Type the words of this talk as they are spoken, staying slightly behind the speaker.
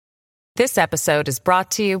This episode is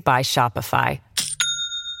brought to you by Shopify.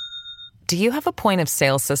 Do you have a point of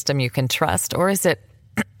sale system you can trust, or is it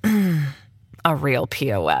a real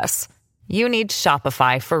POS? You need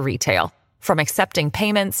Shopify for retail. From accepting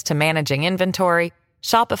payments to managing inventory,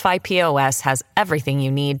 Shopify POS has everything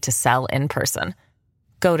you need to sell in person.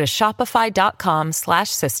 Go to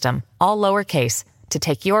shopify.com/system, all lowercase, to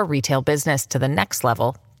take your retail business to the next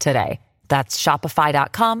level today. That's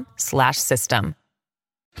shopify.com/system.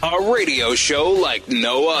 A radio show like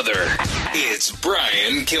no other. It's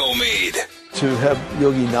Brian Kilmeade. To have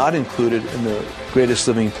Yogi not included in the greatest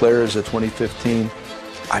living players of 2015,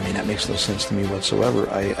 I mean, that makes no sense to me whatsoever.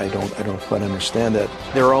 I don't quite understand that.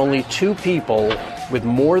 There are only two people with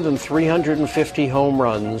more than 350 home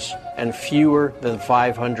runs and fewer than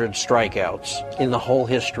 500 strikeouts in the whole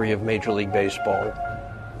history of Major League Baseball.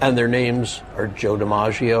 And their names are Joe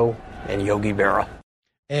DiMaggio and Yogi Berra.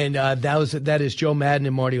 And that is Joe Maddon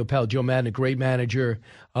and Marty Appel. Joe Maddon, a great manager.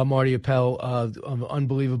 Marty Appel,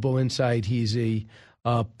 unbelievable insight. He's a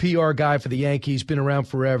PR guy for the Yankees, been around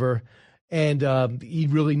forever. And he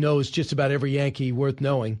really knows just about every Yankee worth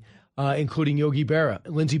knowing, including Yogi Berra.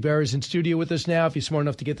 Lindsay Berra is in studio with us now. If you're smart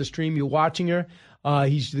enough to get the stream, you're watching her.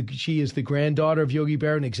 She is the granddaughter of Yogi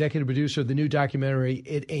Berra and executive producer of the new documentary,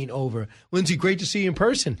 It Ain't Over. Lindsay, great to see you in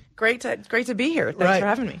person. Great to be here. Thanks for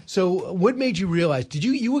having me. So what made you realize,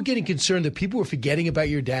 you were getting concerned that people were forgetting about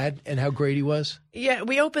your dad and how great he was? Yeah,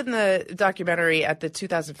 we opened the documentary at the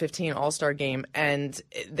 2015 All-Star Game, and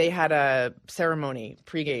they had a ceremony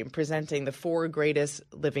pregame presenting the four greatest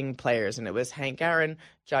living players, and it was Hank Aaron,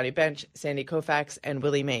 Johnny Bench, Sandy Koufax, and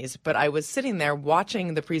Willie Mays. But I was sitting there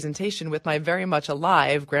watching the presentation with my very much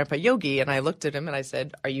alive Grandpa Yogi, and I looked at him and I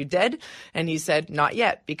said, "Are you dead?" And he said, "Not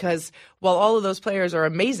yet," because while all of those players are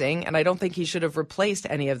amazing, and I don't think he should have replaced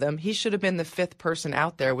any of them, he should have been the fifth person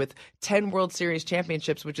out there with 10 World Series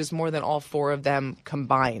championships, which is more than all four of them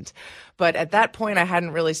combined. But at that point, I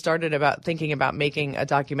hadn't really started thinking about making a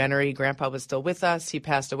documentary. Grandpa was still with us. He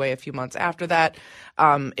passed away a few months after that.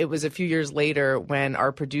 It was a few years later when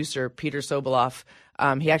our producer, Peter Sobolov,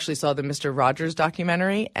 he actually saw the Mr. Rogers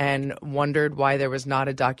documentary and wondered why there was not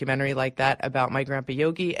a documentary like that about my Grandpa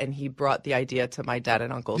Yogi, and he brought the idea to my dad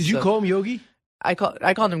and uncle. Did you call him Yogi? I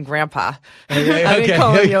called him Grandpa. Okay. I didn't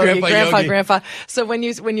call him Yogi. Yogi. Grandpa. So when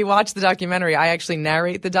you watch the documentary, I actually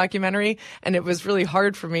narrate the documentary, and it was really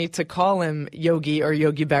hard for me to call him Yogi or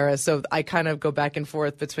Yogi Berra. So I kind of go back and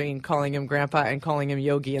forth between calling him Grandpa and calling him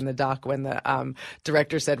Yogi in the doc when the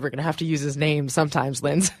director said we're going to have to use his name sometimes,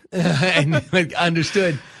 Linz.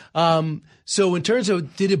 Understood. So in terms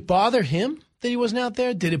of, did it bother him that he wasn't out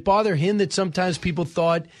there? Did it bother him that sometimes people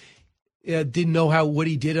thought didn't know what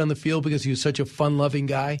he did on the field because he was such a fun-loving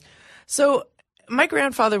guy? So my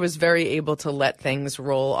grandfather was very able to let things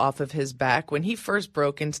roll off of his back. When he first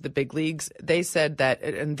broke into the big leagues, they said that,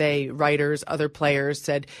 and writers, other players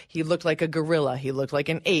said he looked like a gorilla, he looked like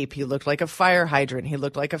an ape, he looked like a fire hydrant, he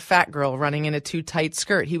looked like a fat girl running in a too tight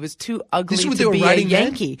skirt. He was too ugly to be a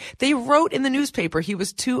Yankee. They wrote in the newspaper he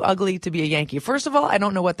was too ugly to be a Yankee. First of all, I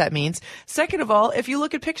don't know what that means. Second of all, if you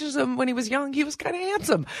look at pictures of him when he was young, he was kind of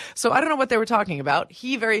handsome. So I don't know what they were talking about.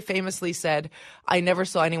 He very famously said, "I never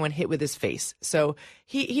saw anyone hit with his face." So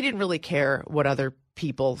he didn't really care what other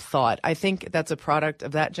people thought. I think that's a product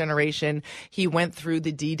of that generation. He went through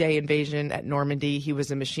the D-Day invasion at Normandy. He was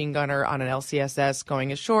a machine gunner on an LCSS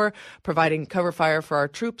going ashore, providing cover fire for our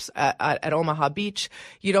troops at Omaha Beach.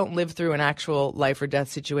 You don't live through an actual life or death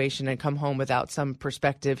situation and come home without some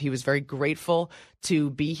perspective. He was very grateful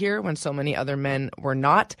to be here when so many other men were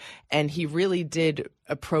not. And he really did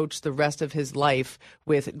approach the rest of his life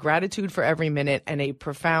with gratitude for every minute and a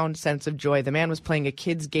profound sense of joy. The man was playing a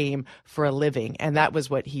kid's game for a living, and that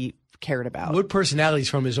was what he cared about. What personalities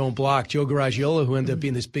from his own block? Joe Garagiola, who ended up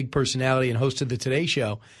being this big personality and hosted the Today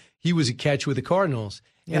Show, he was a catch with the Cardinals.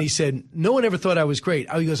 Yep. And he said, no one ever thought I was great.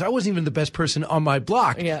 He goes, I wasn't even the best person on my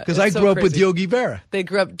block because I grew up with Yogi Berra. They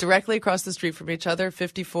grew up directly across the street from each other,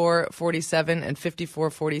 5447 and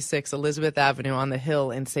 5446 Elizabeth Avenue on the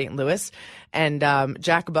Hill in St. Louis. And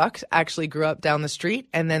Jack Buck actually grew up down the street.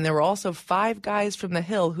 And then there were also 5 guys from the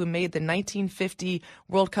Hill who made the 1950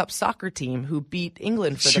 World Cup soccer team who beat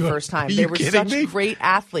England for the first time. They were such great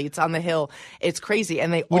athletes on the Hill. It's crazy.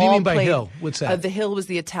 And they What do you mean by Hill? What's that? The Hill was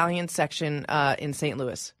the Italian section in St.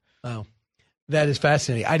 Louis. Wow. That is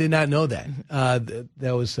fascinating. I did not know that.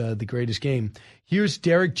 That was the greatest game. Here's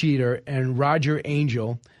Derek Jeter and Roger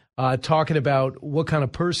Angel talking about what kind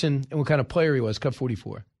of person and what kind of player he was, Cut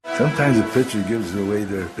 44. Sometimes a pitcher gives away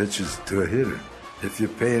their pitches to a hitter. If you're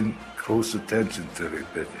paying close attention to the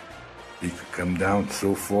pitcher, he could come down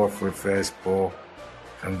so far for a fastball,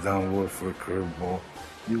 come down low for a curveball.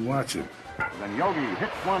 You watch it. Then Yogi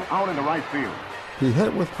hits one out into right field. He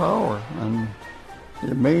hit with power, and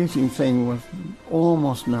the amazing thing was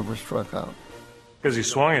almost never struck out. Because he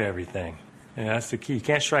swung at everything. And that's the key. You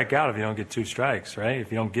can't strike out if you don't get 2 strikes, right?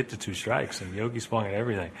 If you don't get to 2 strikes. And Yogi swung at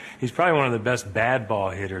everything. He's probably one of the best bad ball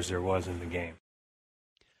hitters there was in the game.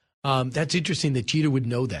 That's interesting that Jeter would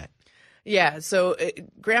know that. Yeah, so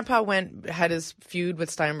Grandpa had his feud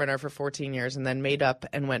with Steinbrenner for 14 years and then made up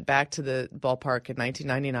and went back to the ballpark in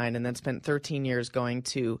 1999 and then spent 13 years going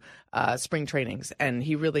to spring trainings. And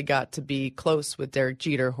he really got to be close with Derek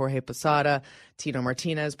Jeter, Jorge Posada, Tito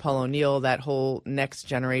Martinez, Paul O'Neill, that whole next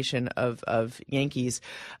generation of Yankees.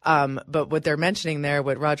 But what they're mentioning there,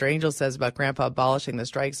 what Roger Angell says about Grandpa abolishing the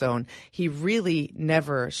strike zone, he really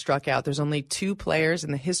never struck out. There's only 2 players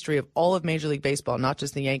in the history of all of Major League Baseball, not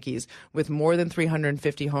just the Yankees, with more than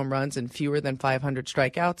 350 home runs and fewer than 500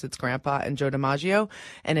 strikeouts. It's Grandpa and Joe DiMaggio.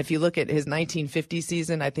 And if you look at his 1950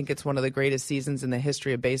 season, I think it's one of the greatest seasons in the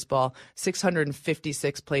history of baseball.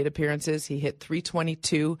 656 plate appearances. He hit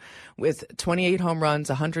 .322 with 28 home runs,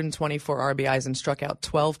 124 RBIs, and struck out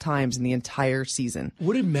 12 times in the entire season.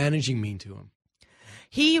 What did managing mean to him?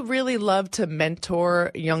 He really loved to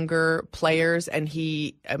mentor younger players, and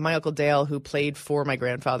my Uncle Dale, who played for my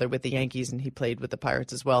grandfather with the Yankees, and he played with the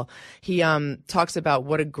Pirates as well, he talks about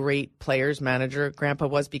what a great players manager Grandpa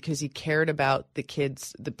was because he cared about the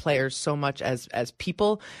kids, the players, so much as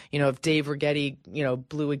people. You know, if Dave Righetti,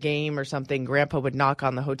 blew a game or something, Grandpa would knock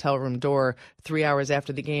on the hotel room door 3 hours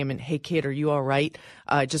after the game and, "Hey kid, are you all right?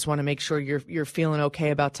 I just want to make sure you're feeling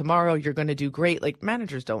okay about tomorrow. You're going to do great." Like,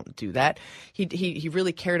 managers don't do that. He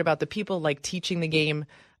really cared about the people, like teaching the game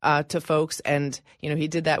to folks, and he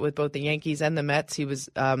did that with both the Yankees and the Mets. He was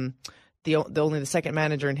only the second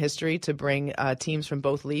manager in history to bring teams from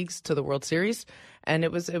both leagues to the World Series, and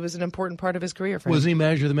it was an important part of his career for him. Wasn't he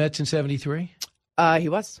manager of the Mets in '73? He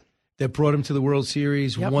was. That brought him to the World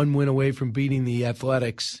Series, Yep. 1 win away from beating the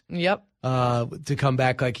Athletics. Yep. To come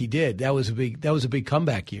back like he did. That was a big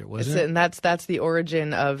comeback year, wasn't it? And that's the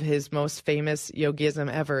origin of his most famous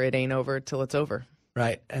Yogism ever. It ain't over till it's over.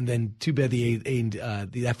 Right, and then too bad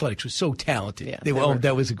the Athletics was so talented. Yeah,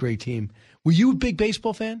 that was a great team. Were you a big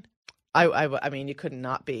baseball fan? I mean, you could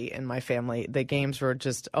not be in my family. The games were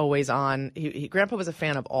just always on. Grandpa was a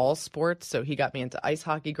fan of all sports, so he got me into ice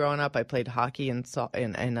hockey growing up. I played hockey in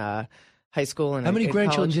high school. And how many in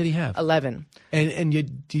grandchildren college. did he have? 11. And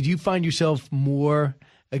did you find yourself more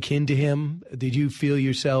akin to him? Did you feel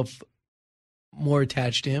yourself more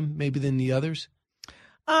attached to him maybe than the others?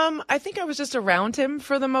 I think I was just around him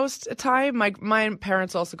for the most time. My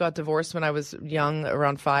parents also got divorced when I was young,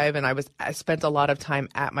 around 5, and I spent a lot of time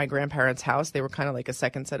at my grandparents' house. They were kind of like a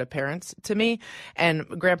second set of parents to me. And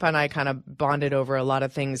Grandpa and I kind of bonded over a lot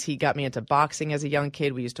of things. He got me into boxing as a young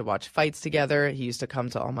kid. We used to watch fights together. He used to come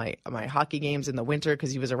to all my hockey games in the winter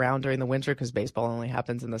because he was around during the winter because baseball only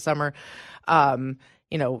happens in the summer.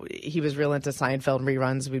 He was real into Seinfeld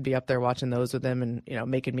reruns. We'd be up there watching those with him and,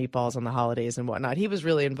 making meatballs on the holidays and whatnot. He was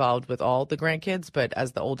really involved with all the grandkids, but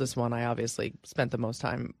as the oldest one, I obviously spent the most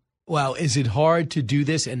time. Wow. Is it hard to do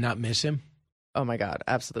this and not miss him? Oh, my God.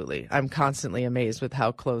 Absolutely. I'm constantly amazed with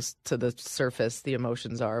how close to the surface the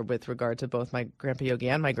emotions are with regard to both my Grandpa Yogi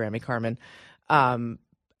and my Grammy Carmen. And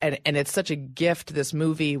it's such a gift, this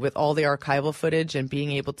movie, with all the archival footage and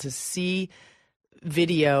being able to see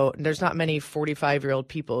video. There's not many 45-year-old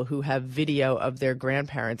people who have video of their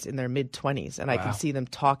grandparents in their mid-20s, and wow. I can see them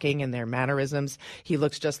talking and their mannerisms. He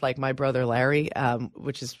looks just like my brother Larry,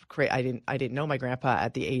 which is great. I didn't know my grandpa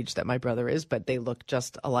at the age that my brother is, but they look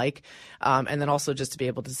just alike. And then also just to be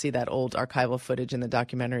able to see that old archival footage in the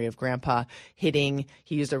documentary of Grandpa hitting.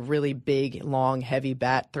 He used a really big, long, heavy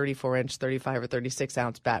bat, 34-inch, 35 or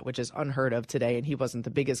 36-ounce bat, which is unheard of today, and he wasn't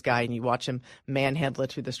the biggest guy, and you watch him manhandle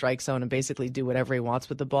it through the strike zone and basically do whatever he wants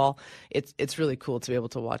with the ball. It's really cool to be able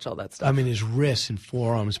to watch all that stuff. I mean, his wrists and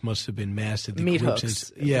forearms must have been massive. Meat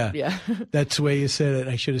hooks. Yeah. That's the way you said it.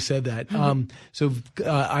 I should have said that. So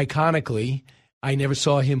iconically, I never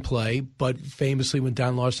saw him play, but famously when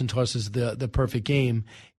Don Larson tosses the perfect game,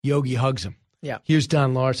 Yogi hugs him. Yeah. Here's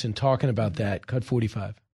Don Larson talking about that. Cut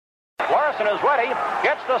 45. Larson is ready,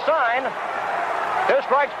 gets the sign. 2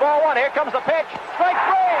 strikes, ball 1. Here comes the pitch. Strike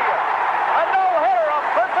 3. A no-hitter, a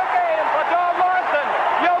perfect game for Don Larson.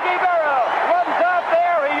 Yogi Berra runs out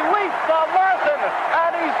there. He leaps on Larson,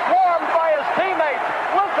 and he's swarmed by his teammates.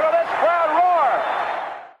 Listen to this crowd roar.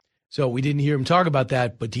 So we didn't hear him talk about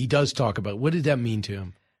that, but he does talk about it. What did that mean to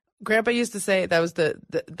him? Grandpa used to say that was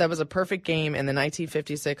that was a perfect game in the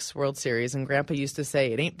 1956 World Series, and Grandpa used to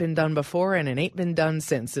say it ain't been done before and it ain't been done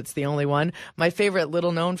since. It's the only one. My favorite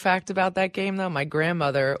little known fact about that game, though, my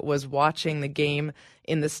grandmother was watching the game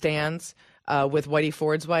in the stands with Whitey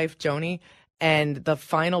Ford's wife, Joni, and the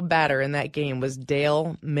final batter in that game was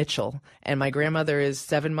Dale Mitchell. And my grandmother is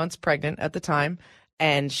 7 months pregnant at the time,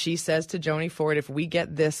 and she says to Joni Ford, if we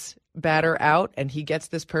get this batter out and he gets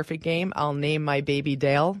this perfect game, I'll name my baby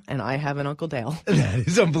Dale, and I have an Uncle Dale. That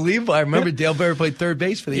is unbelievable. I remember Dale Berra played third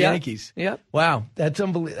base for the Yankees. Yep. Wow, that's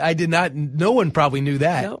unbelievable. I did not. No one probably knew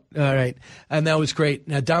that. Nope. All right, and that was great.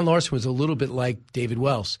 Now Don Larson was a little bit like David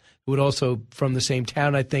Wells, who would also from the same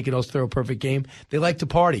town, I think, and also throw a perfect game. They like to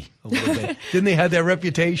party a little bit. Didn't they have that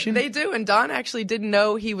reputation? They do, and Don actually didn't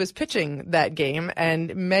know he was pitching that game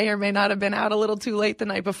and may or may not have been out a little too late the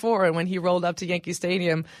night before. And when he rolled up to Yankee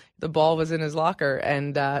Stadium, the ball was in his locker,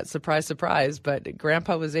 and surprise, surprise. But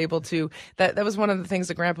Grandpa was able to, that was one of the things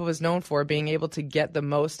that Grandpa was known for, being able to get the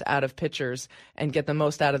most out of pitchers and get the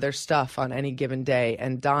most out of their stuff on any given day.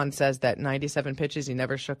 And Don says that 97 pitches, he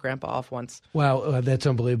never shook Grandpa off once. Wow, that's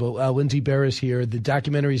unbelievable. Lindsay Berra is here. The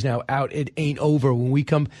documentary is now out. It ain't over. When we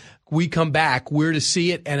come back, where to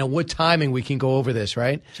see it and at what timing we can go over this,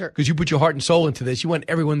 right? Sure. Because you put your heart and soul into this. You want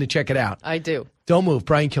everyone to check it out. I do. Don't move.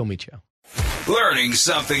 Brian Kilmeade Show. Learning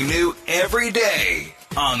something new every day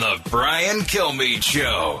on the Brian Kilmeade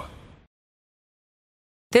Show.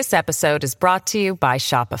 This episode is brought to you by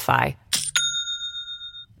Shopify.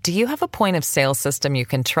 Do you have a point of sale system you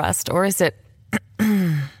can trust, or is it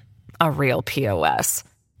a real POS?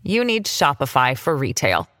 You need Shopify for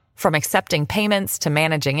retail. From accepting payments to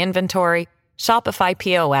managing inventory, Shopify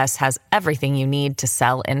POS has everything you need to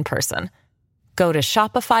sell in person. Go to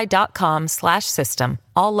shopify.com/system,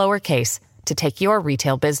 all lowercase, to take your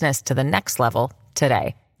retail business to the next level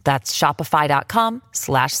today. That's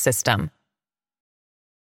shopify.com/system.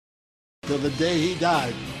 Till the day he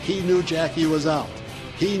died, he knew Jackie was out.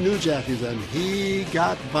 He knew Jackie's, and he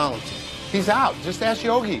got volatile. He's out. Just ask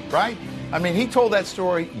Yogi, right? I mean, he told that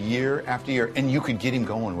story year after year, and you could get him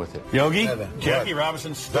going with it. Yogi, Jackie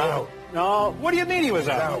Robinson's still out. No, what do you mean he was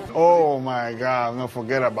out? Oh, my God. No,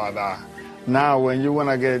 forget about that. Now, when you want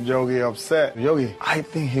to get Yogi upset, Yogi, I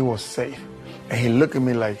think he was safe. And he looked at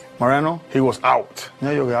me like, Moreno, he was out.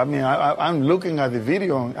 Yeah, Yogi, I mean, I'm looking at the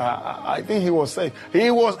video, and I think he was safe. He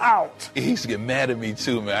was out. He used to get mad at me,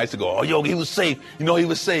 too, man. I used to go, oh, Yogi, he was safe. You know he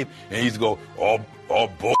was safe. And he used to go, oh,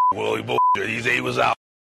 bull, he was out.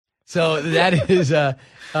 So that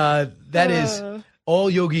is all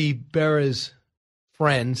Yogi Berra's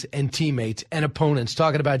friends and teammates and opponents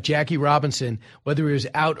talking about Jackie Robinson, whether he was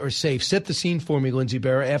out or safe. Set the scene for me, Lindsay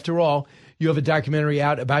Berra. After all, you have a documentary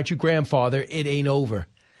out about your grandfather. It ain't over.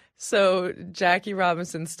 So Jackie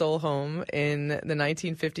Robinson stole home in the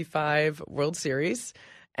 1955 World Series,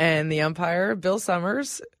 and the umpire, Bill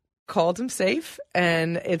Summers, called him safe,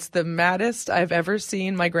 and it's the maddest I've ever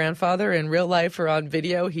seen my grandfather in real life or on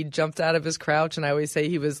video. He jumped out of his crouch, and I always say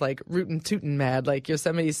he was like rootin' tootin' mad, like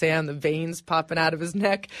Yosemite Sam, the veins popping out of his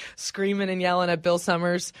neck, screaming and yelling at Bill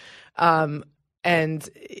Summers. And,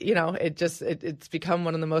 you know, it's become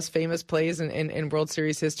one of the most famous plays in World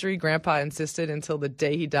Series history. Grandpa insisted until the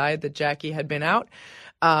day he died that Jackie had been out.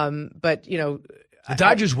 But, you know, the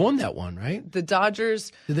Dodgers won that one, right? The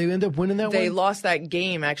Dodgers. Did they end up winning that one? They lost that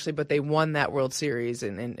game, actually, but they won that World Series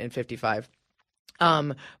in 55.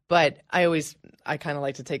 But I kind of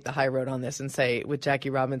like to take the high road on this and say with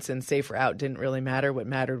Jackie Robinson, safe or out didn't really matter. What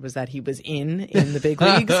mattered was that he was in the big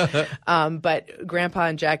leagues. But Grandpa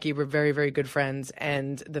and Jackie were very, very good friends,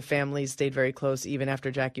 and the families stayed very close even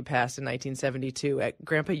after Jackie passed in 1972. At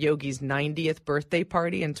Grandpa Yogi's 90th birthday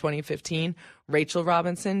party in 2015, Rachel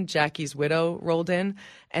Robinson, Jackie's widow, rolled in,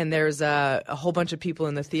 and there's a whole bunch of people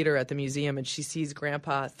in the theater at the museum, and she sees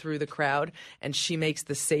Grandpa through the crowd, and she makes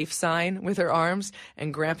the safe sign with her arms,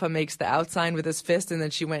 and Grandpa makes the out sign with his fist, and then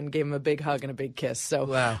she went and gave him a big hug and a big kiss. So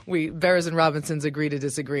wow. Berras and Robinsons agree to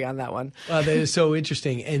disagree on that one. That is so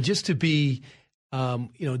interesting. And just to be,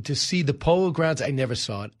 to see the Polo Grounds, I never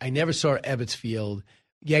saw it. I never saw Ebbets Field.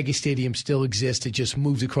 Yankee Stadium still exists. It just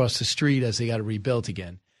moved across the street as they got it rebuilt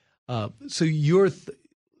again. So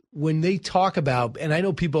when they talk about, and I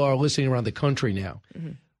know people are listening around the country now,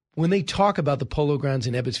 mm-hmm. When they talk about the Polo Grounds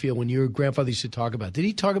in Ebbets Field, when your grandfather used to talk about, did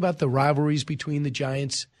he talk about the rivalries between the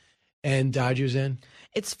Giants and Dodgers then?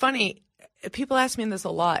 It's funny. People ask me this a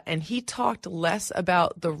lot, and he talked less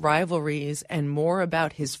about the rivalries and more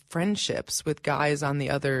about his friendships with guys on the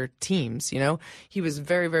other teams. You know, he was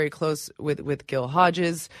very, very close with Gil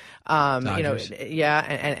Hodges,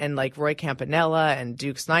 and like Roy Campanella and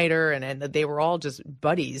Duke Snider, and they were all just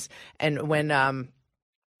buddies. And when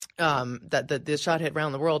that the shot hit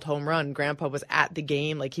round the world home run, Grandpa was at the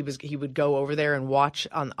game. Like he would go over there and watch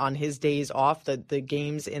on his days off the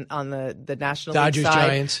games on the National League Dodgers, side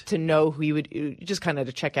Giants, to know who he would, just kind of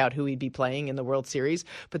to check out who he'd be playing in the World Series.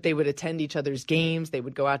 But they would attend each other's games. They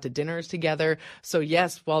would go out to dinners together. So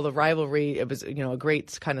yes, while the rivalry, it was a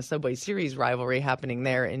great kind of Subway Series rivalry happening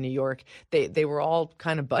there in New York, they were all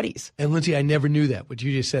kind of buddies. And Lindsay, I never knew that. What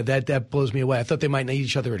you just said, that blows me away. I thought they might know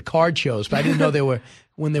each other at card shows, but I didn't know they were.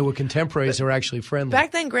 When they were contemporaries, they were actually friendly.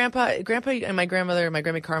 Back then, Grandpa and my grandmother, my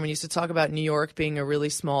Grandma Carmen, used to talk about New York being a really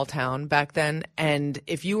small town back then. And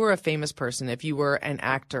if you were a famous person, if you were an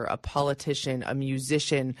actor, a politician, a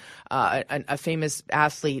musician, a famous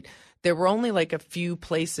athlete, there were only like a few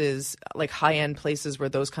places, like high-end places where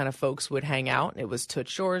those kind of folks would hang out. It was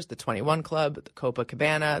Toots Shores, the 21 Club, the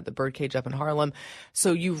Copacabana, the Birdcage up in Harlem.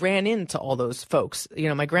 So you ran into all those folks.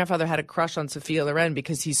 My grandfather had a crush on Sophia Loren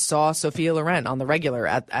because he saw Sophia Loren on the regular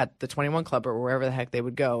at the 21 Club or wherever the heck they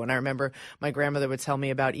would go. And I remember my grandmother would tell me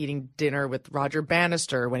about eating dinner with Roger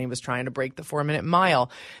Bannister when he was trying to break the 4-minute mile.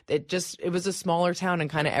 It was a smaller town and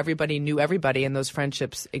kind of everybody knew everybody, and those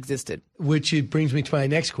friendships existed. Which brings me to my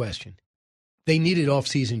next question. They needed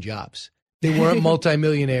off-season jobs. They weren't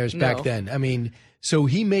multimillionaires back then. I mean, so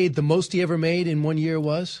he made the most he ever made in 1 year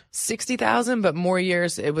was? 60,000, but more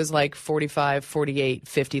years it was like 45, 48,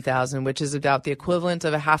 50,000, which is about the equivalent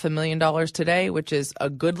of $500,000 today, which is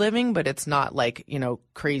a good living, but it's not like,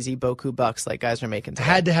 crazy boku bucks like guys are making today.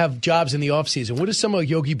 Had to have jobs in the off-season. What are some of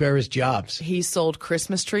Yogi Berra's jobs? He sold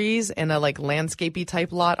Christmas trees in a landscapey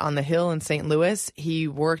type lot on the hill in St. Louis. He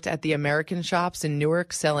worked at the American shops in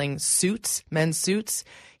Newark selling suits, men's suits.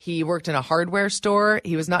 He worked in a hardware store.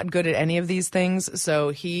 He was not good at any of these things. So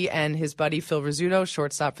he and his buddy Phil Rizzuto,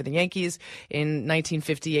 shortstop for the Yankees, in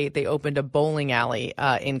 1958, they opened a bowling alley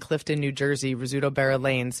in Clifton, New Jersey, Rizzuto Berra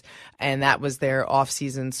Lanes. And that was their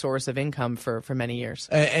off-season source of income for many years.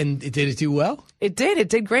 And did it do well? It did. It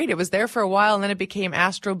did great. It was there for a while, and then it became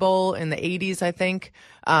Astro Bowl in the 80s, I think.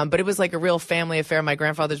 But it was like a real family affair. My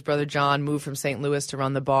grandfather's brother, John, moved from St. Louis to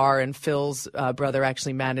run the bar, and Phil's brother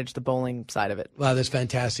actually managed the bowling side of it. Wow, that's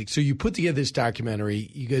fantastic. So you put together this documentary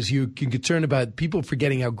because you're concerned about people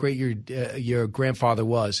forgetting how great your grandfather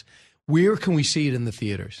was. Where can we see it in the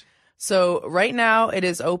theaters? So right now it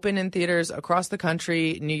is open in theaters across the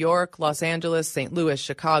country: New York, Los Angeles, St. Louis,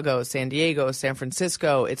 Chicago, San Diego, San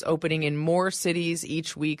Francisco. It's opening in more cities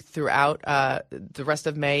each week throughout the rest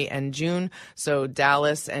of May and June. So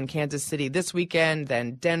Dallas and Kansas City this weekend,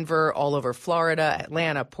 then Denver, all over Florida,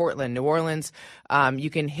 Atlanta, Portland, New Orleans. You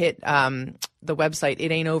can hit the website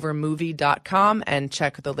itain'tovermovie.com and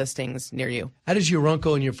check the listings near you. How does your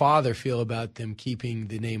uncle and your father feel about them keeping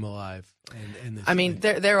the name alive? I mean,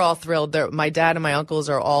 they're all thrilled. My dad and my uncles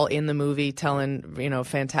are all in the movie telling,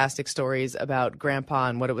 fantastic stories about Grandpa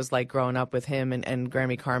and what it was like growing up with him and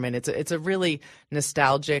Grammy Carmen. It's a really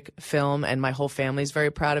nostalgic film, and my whole family's very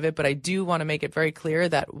proud of it. But I do want to make it very clear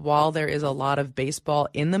that while there is a lot of baseball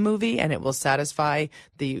in the movie and it will satisfy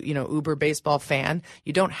the, uber baseball fan,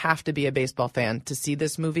 you don't have to be a baseball fan to see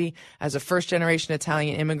this movie. As a first-generation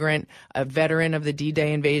Italian immigrant, a veteran of the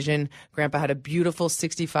D-Day invasion, Grandpa had a beautiful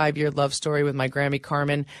 65-year love story with my Grammy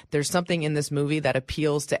Carmen. There's something in this movie that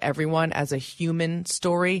appeals to everyone as a human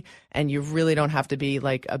story, and you really don't have to be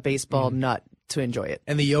like a baseball nut to enjoy it.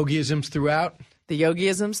 And the Yogiisms throughout? The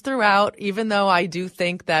Yogiisms throughout, even though I do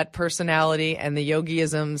think that personality and the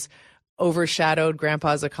Yogiisms overshadowed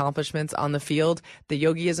Grandpa's accomplishments on the field, the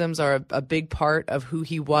Yogiisms are a big part of who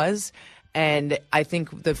he was. And I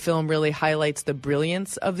think the film really highlights the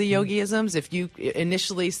brilliance of the Yogiisms. If you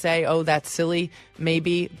initially say, oh, that's silly,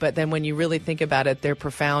 maybe, but then when you really think about it, they're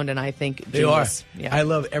profound, and I think they genius. are. Yeah. I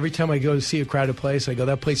love every time I go to see a crowded place, I go,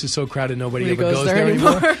 that place is so crowded nobody ever goes there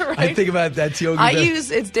anymore. Right? I think about that's Yogi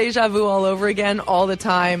Berra. It's deja vu all over again all the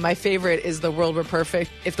time. My favorite is The World Were Perfect.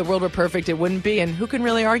 If the world were perfect, it wouldn't be, and who can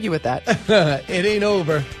really argue with that? It ain't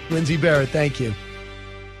over. Lindsay Berra, thank you.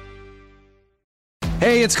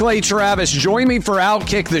 Hey, it's Clay Travis. Join me for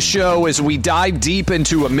Outkick the Show as we dive deep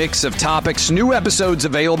into a mix of topics. New episodes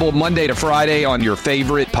available Monday to Friday on your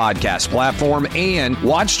favorite podcast platform, and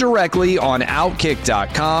watch directly on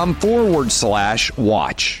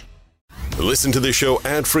Outkick.com/watch. Listen to the show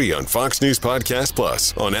ad-free on Fox News Podcast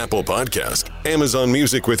Plus, on Apple Podcast, Amazon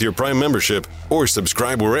Music with your Prime membership, or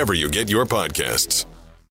subscribe wherever you get your podcasts.